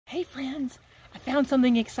Hey friends, I found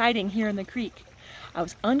something exciting here in the creek. I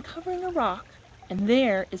was uncovering a rock and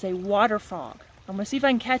there is a water frog. I'm gonna see if I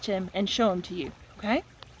can catch him and show him to you, okay?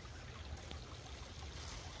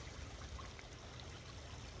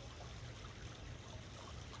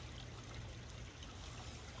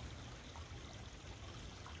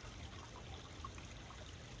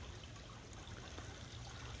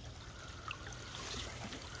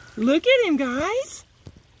 Look at him, guys.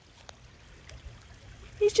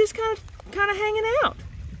 He's just kind of hanging out.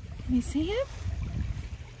 Can you see him?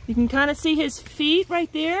 You can kind of see his feet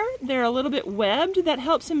right there. They're a little bit webbed. That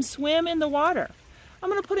helps him swim in the water. I'm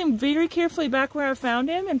going to put him very carefully back where I found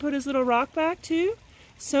him and put his little rock back too,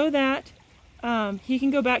 so that he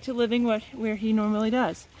can go back to living where he normally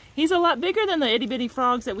does. He's a lot bigger than the itty bitty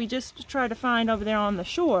frogs that we just tried to find over there on the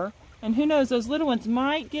shore. And who knows, those little ones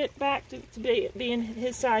might get back to being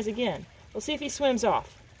his size again. We'll see if he swims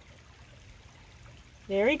off.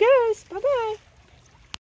 There he goes. Bye-bye.